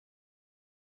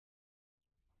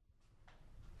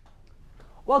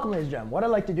Welcome, ladies and gentlemen. What I'd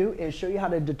like to do is show you how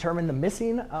to determine the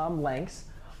missing lengths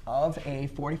of a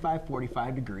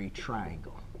 45-45 degree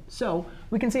triangle. So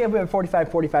we can see we have a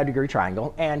 45-45 degree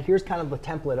triangle, and here's kind of the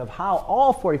template of how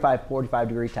all 45-45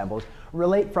 degree temples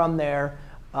relate from their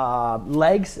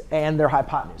legs and their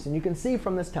hypotenuse. And you can see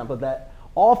from this template that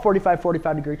all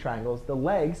 45-45 degree triangles, the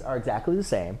legs are exactly the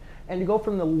same, and you go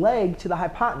from the leg to the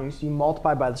hypotenuse, you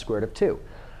multiply by the square root of 2.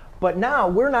 But now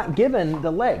we're not given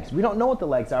the legs. We don't know what the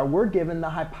legs are. We're given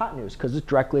the hypotenuse because it's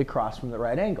directly across from the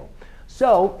right angle.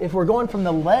 So if we're going from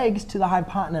the legs to the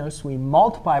hypotenuse, we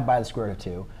multiply by the square root of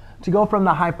 2. To go from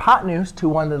the hypotenuse to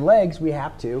one of the legs, we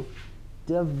have to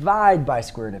divide by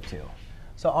square root of 2.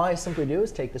 So all I simply do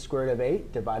is take the square root of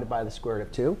 8 divided by the square root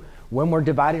of 2. When we're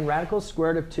dividing radicals,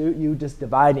 square root of 2, you just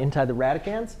divide inside the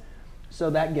radicands. So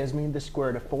that gives me the square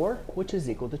root of 4, which is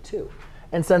equal to 2.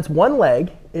 And since one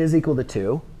leg is equal to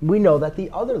 2, we know that the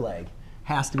other leg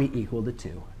has to be equal to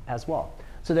 2 as well.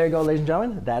 So there you go, ladies and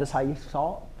gentlemen. That is how you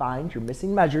find your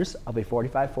missing measures of a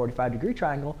 45-45 degree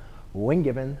triangle when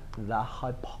given the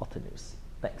hypotenuse.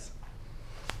 Thanks.